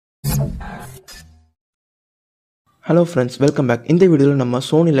Hello friends, welcome back. In this video, we will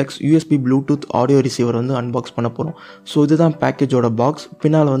sonilex USB Bluetooth audio receiver unbox பண்ண So this is package oda box.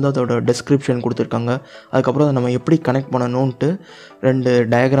 பின்னால அதோட description கொடுத்திருக்காங்க. அதுக்கு அப்புறம் நம்ம எப்படி கனெக்ட் பண்ணனும்னு ரெண்டு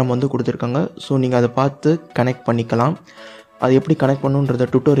டயகிராம் கொடுத்திருக்காங்க. So நீங்க அதை பார்த்து கனெக்ட் பண்ணிக்கலாம். அது எப்படி கனெக்ட் பண்ணனும்ன்றத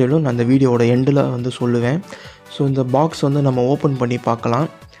டுட்டோரியலும் நான் இந்த வீடியோவோட எண்ட்ல சொல்லுவேன். So இந்த பாக்ஸ் நம்ம ஓபன் பண்ணி பார்க்கலாம்.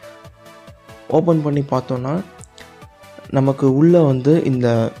 ஓபன் பண்ணி பார்த்தோம்னா நமக்கு உள்ள இந்த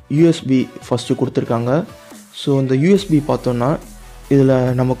USB ஃபர்ஸ்ட் கொடுத்திருக்காங்க. So இந்த USB பார்த்தோம்னா இதில்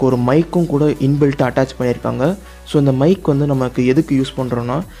நமக்கு ஒரு மைக்கும் கூட இன்பில்ட் அட்டாச் பண்ணியிருக்காங்க. ஸோ இந்த மைக் நமக்கு எதுக்கு யூஸ்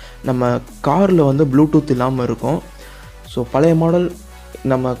பண்ணுறோன்னா நம்ம காரில் ப்ளூடூத் இல்லாமல் இருக்கும். ஸோ பழைய மாடல்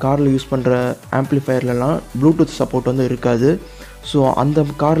நம்ம காரில் யூஸ் பண்ணுற ஆம்ப்ளிஃபயர்லலாம் ப்ளூடூத் சப்போர்ட் இருக்காது. ஸோ அந்த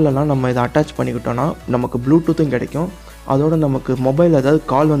கார்லலாம் நம்ம இதை அட்டாச் பண்ணிக்கிட்டோன்னா நமக்கு ப்ளூடூத்தும் கிடைக்கும். அதோடு நமக்கு மொபைல் ஏதாவது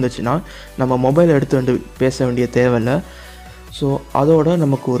கால் வந்துச்சுன்னா நம்ம மொபைல் எடுத்து பேச வேண்டிய தேவையில்லை. ஸோ அதோட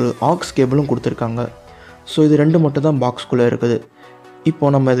நமக்கு ஒரு ஆக்ஸ் கேபிளும் கொடுத்துருக்காங்க. ஸோ இது ரெண்டு மட்டும் தான் பாக்ஸ்குள்ளே இருக்குது.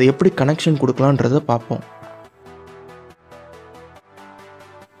 இப்போது நம்ம இதை எப்படி கனெக்ஷன் கொடுக்கலான்றதை பார்ப்போம்.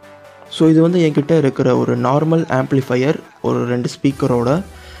 ஸோ இது என்கிட்ட இருக்கிற ஒரு நார்மல் ஆம்ப்ளிஃபையர், ஒரு ரெண்டு ஸ்பீக்கரோட.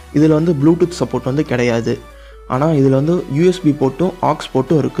 இதில் ப்ளூடூத் சப்போர்ட் கிடையாது. ஆனால் இதில் யூஎஸ்பி போர்ட்டும் ஆக்ஸ்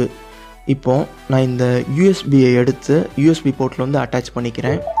போர்ட்டும் இருக்குது. இப்போது நான் இந்த யூஎஸ்பியை எடுத்து யூஎஸ்பி போர்ட்டில் அட்டாச்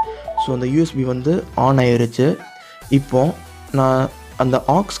பண்ணிக்கிறேன். ஸோ அந்த யூஎஸ்பி ஆன் ஆயிருச்சு. இப்போது நான் அந்த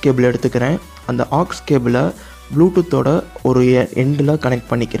ஆக்ஸ் கேபிள் எடுத்துக்கிறேன். அந்த ஆக்ஸ் கேபிளை ப்ளூடூத்தோட ஒரு எண்டில் கனெக்ட்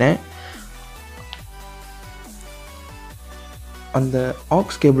பண்ணிக்கிறேன். அந்த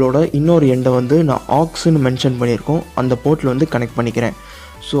ஆக்ஸ் கேபிளோட இன்னொரு எண்டை நான் ஆக்ஸ்ன்னு மென்ஷன் பண்ணியிருக்கோம், அந்த போர்ட்டில் கனெக்ட் பண்ணிக்கிறேன்.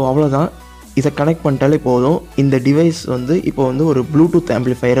 ஸோ அவ்வளோதான். இதை கனெக்ட் பண்ணிட்டாலே போதும். இந்த டிவைஸ் இப்போ ஒரு ப்ளூடூத்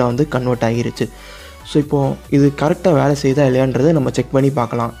ஆம்ப்ளிஃபையராக கன்வெர்ட் ஆகிருச்சு. ஸோ இப்போது இது கரெக்டாக வேலை செய்தா இல்லையான்றதை நம்ம செக் பண்ணி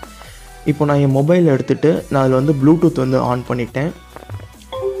பார்க்கலாம். இப்போ நான் என் மொபைல் எடுத்துகிட்டு நான் அதில் ப்ளூடூத் ஆன் பண்ணிட்டேன்.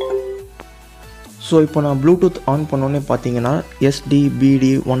 ஸோ இப்போ நான் ப்ளூடூத் ஆன் பண்ணோன்னே பார்த்தீங்கன்னா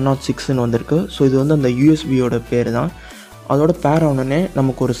SDBD106ன்னு வந்திருக்கு. ஸோ இது அந்த யூஎஸ்பியோட பேர் தான். அதோட பேர் ஆனோடனே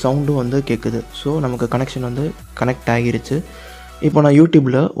நமக்கு ஒரு சவுண்டும் கேட்குது. ஸோ நமக்கு கனெக்ஷன் கனெக்ட் ஆகிருச்சு. இப்போ நான்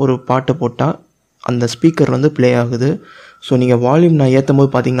யூடியூப்பில் ஒரு பாட்டை போட்டால் அந்த ஸ்பீக்கர் ப்ளே ஆகுது. ஸோ நீங்கள் வால்யூம் நான் ஏற்றும் போது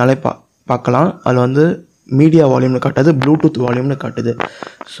பார்த்தீங்கனாலே பார்க்கலாம். அதில் மீடியா வால்யூம்னு காட்டுது, ப்ளூடூத் வால்யூம்னு காட்டுது.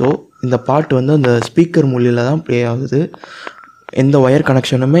 ஸோ இந்த பாட்டு அந்த ஸ்பீக்கர் மூலியில் தான் ப்ளே ஆகுது. எந்த ஒயர்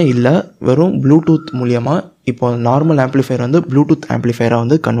கனெக்ஷனுமே இல்லை, வெறும் ப்ளூடூத் மூலியமாக இப்போ நார்மல் ஆம்ப்ளிஃபையர் ப்ளூடூத்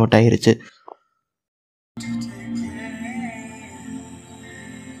ஆம்ப்ளிஃபையராக கன்வெர்ட் ஆகிருச்சு.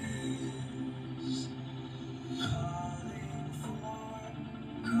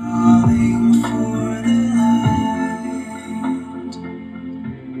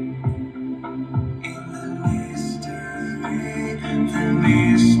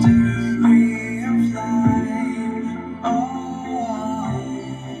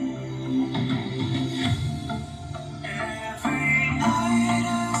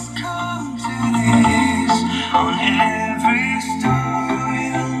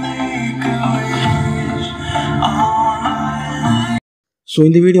 ஸோ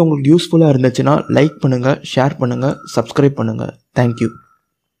இந்த வீடியோ உங்களுக்கு யூஸ்ஃபுல்லாக இருந்துச்சுன்னா லைக் பண்ணுங்கள், ஷேர் பண்ணுங்கள், சப்ஸ்கிரைப் பண்ணுங்கள். தேங்க்யூ.